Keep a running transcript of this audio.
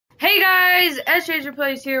guys, SJazer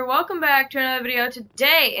Plays here. Welcome back to another video.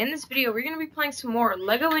 Today, in this video, we're going to be playing some more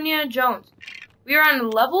LEGO Indiana Jones. We are on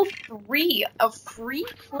level 3 of free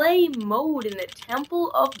play mode in the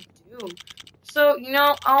Temple of Doom. So, you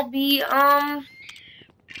know, I'll be,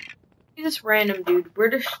 this random dude,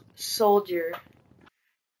 British soldier.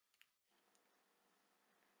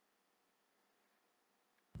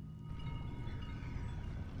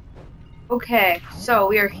 Okay, so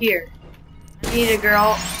we are here. I need a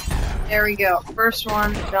girl. There we go. First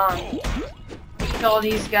one done. Kill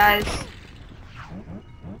these guys.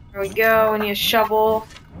 There we go. We need a shovel.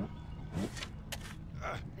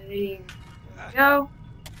 There we go.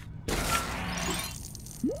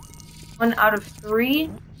 1 out of 3.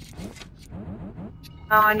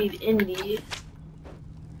 Now I need Indy.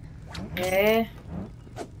 Okay.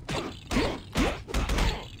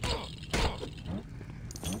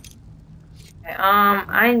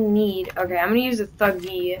 I need. Okay, I'm gonna use a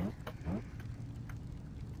Thuggy.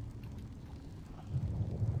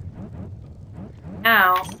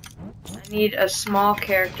 Now, I need a small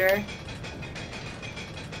character.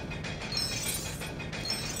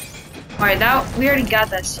 Alright, we already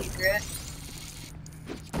got that secret.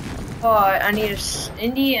 But I need a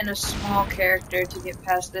Indy and a small character to get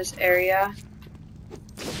past this area.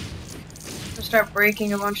 I'll start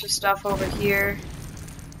breaking a bunch of stuff over here.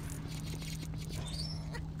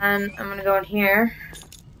 And I'm gonna go in here.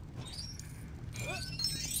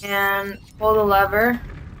 And pull the lever.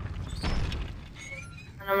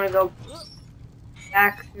 And I'm gonna go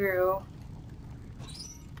back through.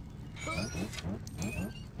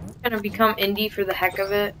 I'm gonna become Indy for the heck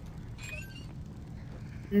of it.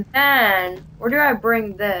 And then, where do I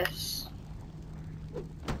bring this?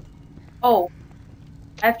 Oh,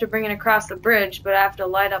 I have to bring it across the bridge, but I have to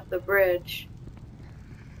light up the bridge.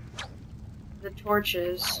 The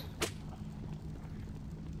torches.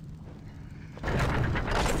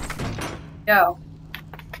 Go.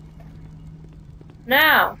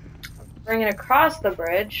 Now, bring it across the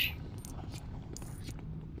bridge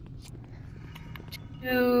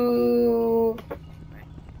to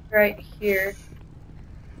right here.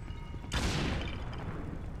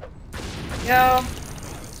 Go.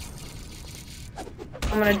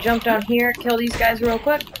 I'm gonna jump down here, kill these guys real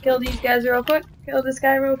quick, kill these guys real quick, kill this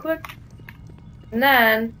guy real quick. And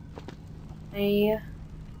then, alright,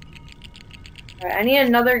 I need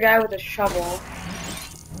another guy with a shovel.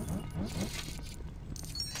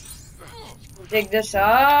 Dig this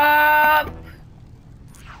up.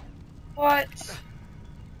 What?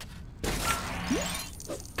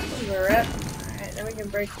 Alright, then we can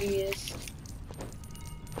break these.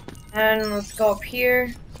 And let's go up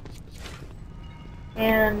here.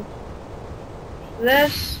 And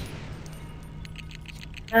this.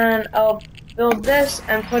 And I'll build this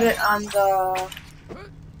and put it on the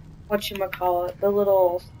whatchamacallit, the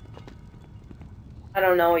little, I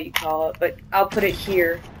don't know what you call it, but I'll put it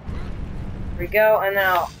here. There we go, and then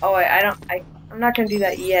oh wait, I'm not gonna do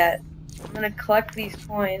that yet. I'm gonna collect these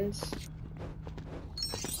coins.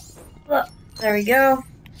 Look, there we go.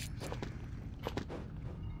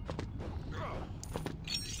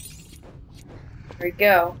 There we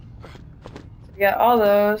go. So we got all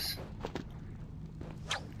those.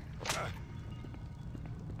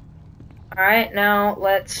 Alright, now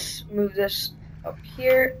let's move this up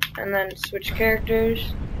here and then switch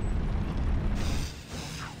characters.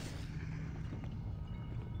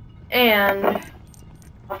 And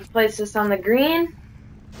I'll place this on the green.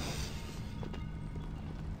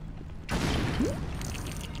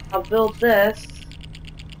 I'll build this.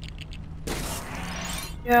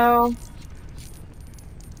 Go.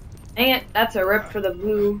 Dang it, that's a rip for the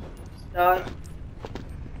blue stuff.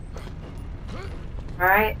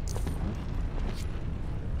 Alright.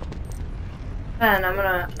 Then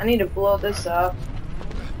I need to blow this up.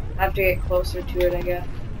 I have to get closer to it, I guess.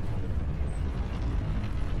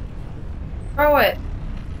 Throw it!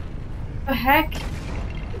 What the heck?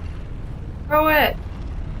 Throw it!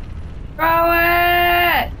 Throw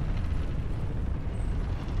it!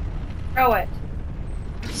 Throw it.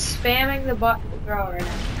 I'm spamming the button to throw it right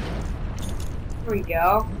now. There we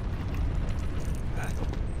go.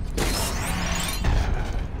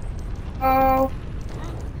 Oh.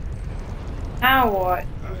 Now what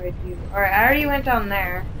do I do? Alright, I already went down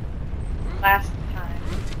there last time.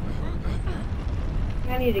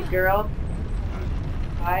 I need a girl.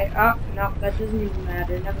 Oh, no, that doesn't even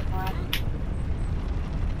matter. Never mind.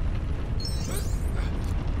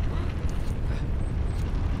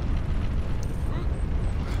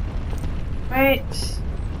 Right.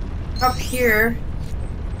 Up here.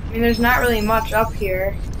 I mean, there's not really much up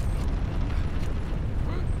here.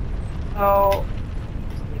 So,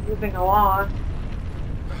 moving along.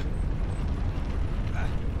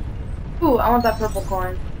 Ooh, I want that purple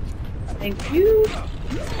coin. Thank you.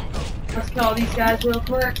 Let's kill all these guys real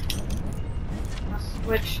quick. I'll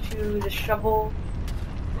switch to the shovel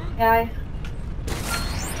guy.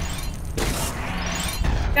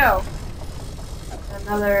 Go.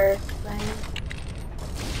 Another thing.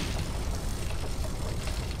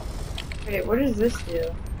 Wait, what does this do?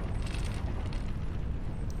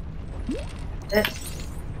 This.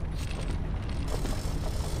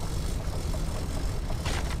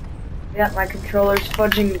 Yeah, my controller's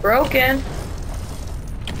fudging broken.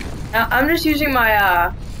 Now, I'm just using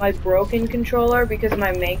my my broken controller because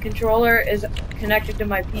my main controller is connected to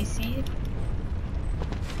my PC.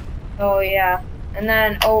 Oh yeah. And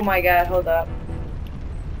then, oh my god, hold up.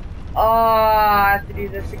 Oh, I have to do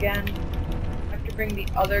this again. I have to bring the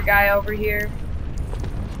other guy over here.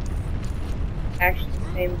 Actually,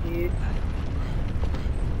 the same dude.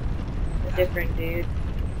 A different dude.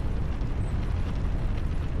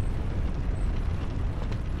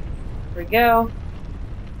 Here we go.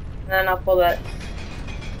 And then I'll pull that.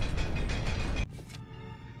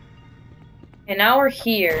 And now we're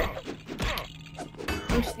here.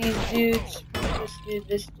 Punch these dudes.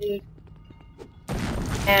 This dude.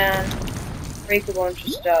 And break a bunch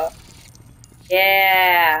of stuff.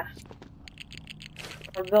 Yeah.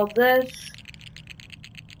 I'll build this.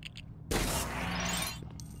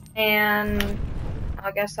 And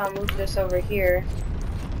I guess I'll move this over here.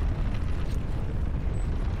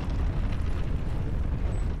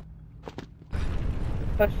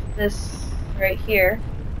 Put this right here.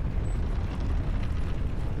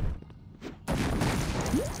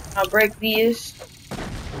 I'll break these.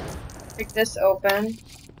 Break this open.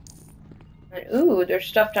 And ooh, there's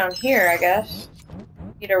stuff down here, I guess.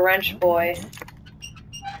 Need a wrench boy.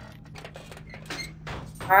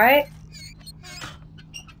 Alright.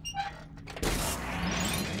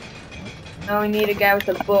 Now we need a guy with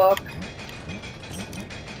a book.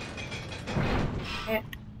 Okay.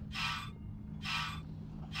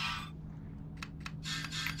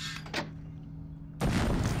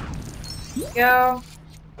 Go.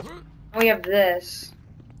 Now we have this.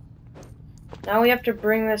 Now we have to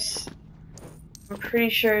bring this, I'm pretty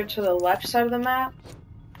sure, to the left side of the map.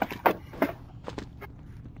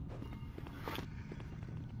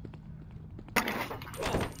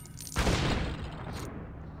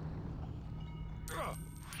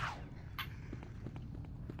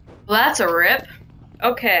 Well, that's a rip.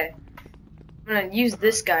 Okay. I'm gonna use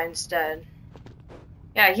this guy instead.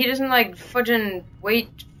 Yeah, he doesn't like fudging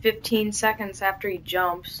wait 15 seconds after he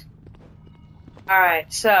jumps.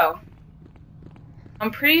 Alright, so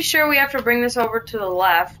I'm pretty sure we have to bring this over to the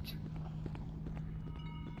left.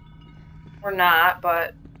 Or not,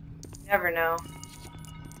 but you never know.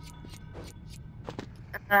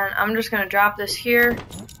 And then I'm just gonna drop this here,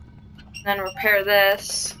 and then repair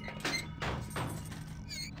this.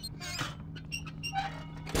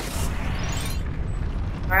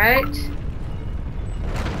 Alright.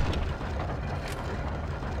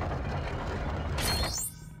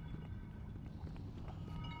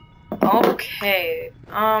 Okay,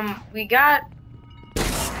 we got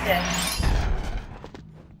this,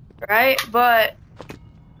 right? But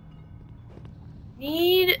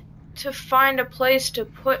need to find a place to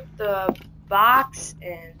put the box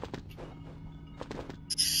in.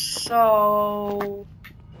 So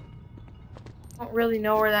I don't really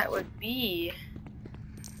know where that would be.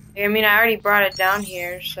 I mean, I already brought it down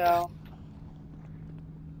here, so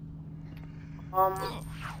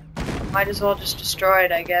might as well just destroy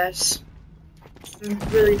it, I guess. There's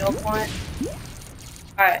really no point.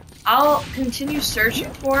 Alright, I'll continue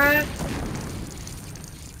searching for it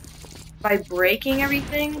by breaking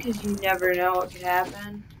everything, because you never know what could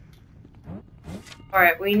happen.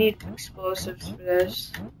 Alright, we need explosives for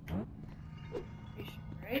this.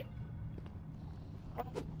 Right? How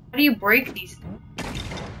do you break these things?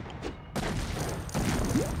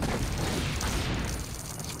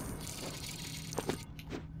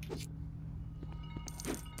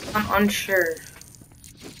 I'm unsure.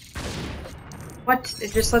 What?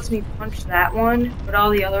 It just lets me punch that one, but all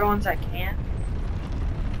the other ones I can't?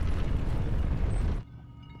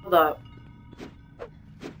 Hold up.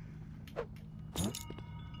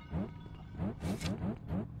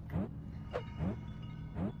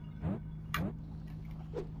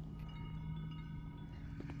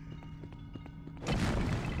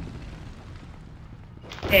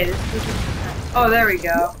 Okay, this is... Oh, there we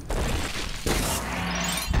go.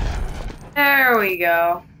 There we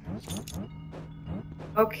go.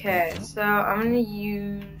 Okay, so I'm gonna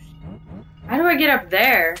use... How do I get up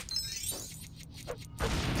there?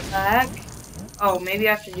 Back. Oh, maybe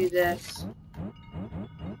I have to do this.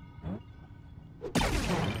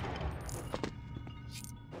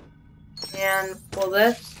 And pull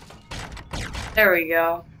this. There we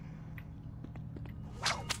go.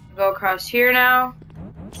 Go across here now.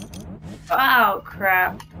 Oh,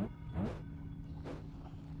 crap.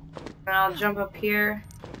 And I'll jump up here.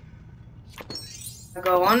 I'll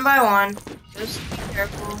go one by one. Just be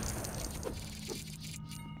careful.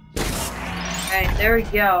 Alright, there we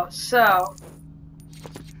go. So,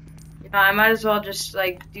 you know, I might as well just,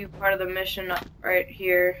 like, do part of the mission right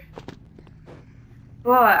here.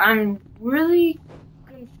 But I'm really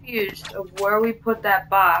confused of where we put that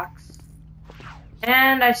box.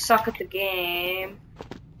 And I suck at the game.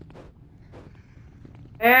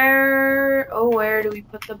 Where do we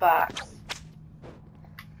put the box?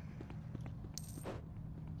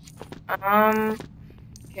 Okay, I'm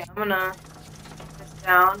gonna put this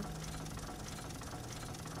down.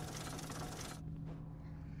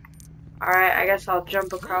 Alright, I guess I'll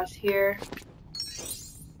jump across here.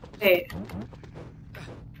 Wait.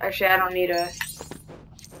 Actually, I don't need a...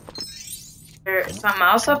 There's something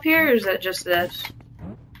else up here, or is that just this?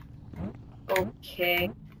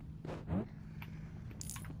 Okay.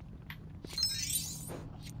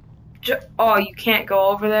 Oh, you can't go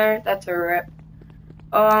over there? That's a rip.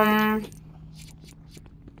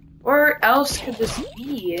 Where else could this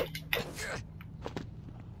be?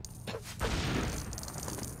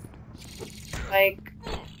 Like...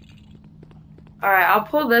 Alright, I'll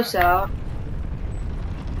pull this out.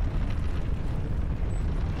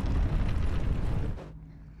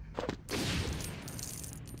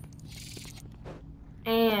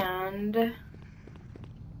 And...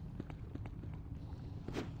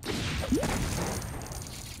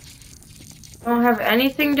 I don't have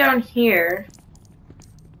anything down here.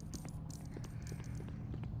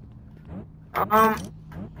 I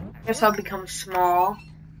guess I'll become small.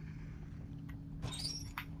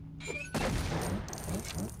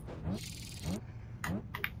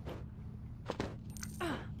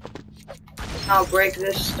 I'll break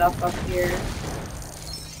this stuff up here.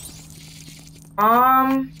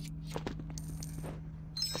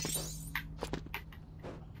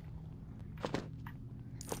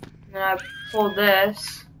 Then I pull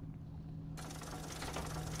this.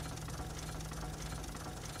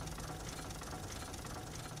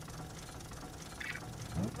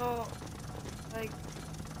 So, like,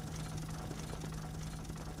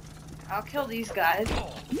 I'll kill these guys.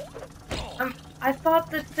 I thought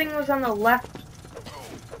the thing was on the left.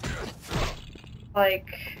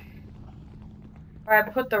 Like, where I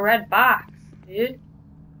put the red box, dude.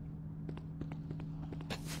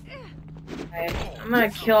 Alright, I'm gonna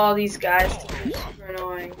kill all these guys to be super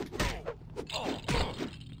annoying.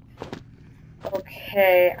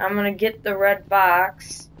 Okay, I'm gonna get the red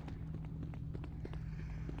box.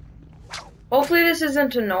 Hopefully this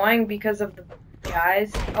isn't annoying because of the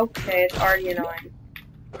guys. Okay, it's already annoying.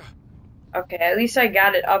 Okay, at least I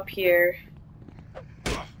got it up here.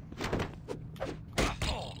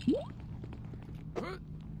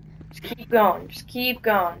 Just keep going, just keep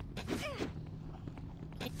going.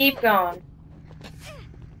 Keep going.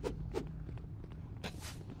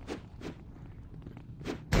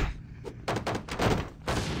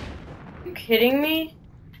 You kidding me?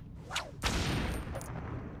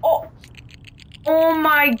 Oh! Oh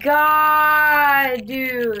my god,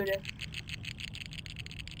 dude!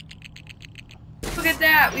 Look at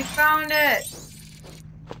that, we found it!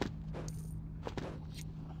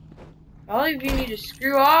 All of you need to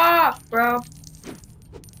screw off, bro.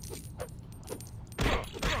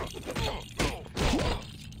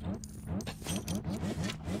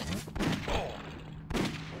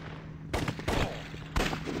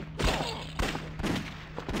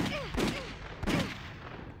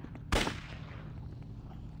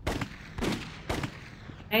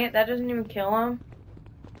 Dang it, that doesn't even kill him.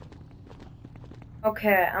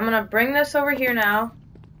 Okay, I'm gonna bring this over here now.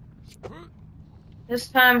 This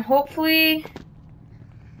time, hopefully,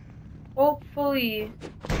 I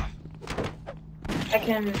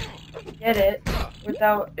can get it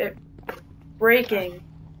without it breaking.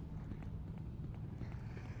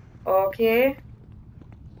 Okay.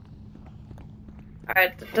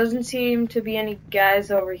 Alright, there doesn't seem to be any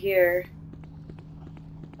guys over here.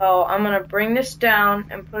 So I'm gonna bring this down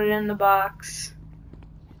and put it in the box.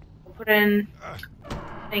 We'll put in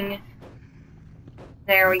thing.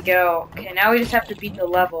 There we go. Okay, now we just have to beat the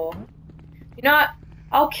level. You know what?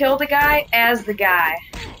 I'll kill the guy as the guy.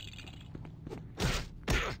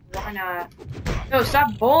 Why not? No,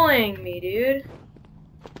 stop bullying me, dude.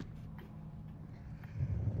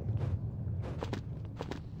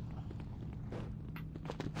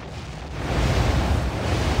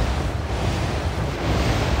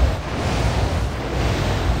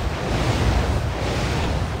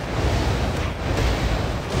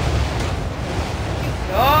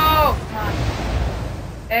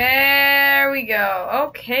 go.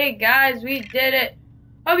 Okay, guys, we did it.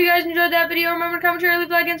 Hope you guys enjoyed that video. Remember to comment, share, leave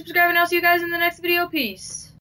a like, and subscribe, and I'll see you guys in the next video. Peace.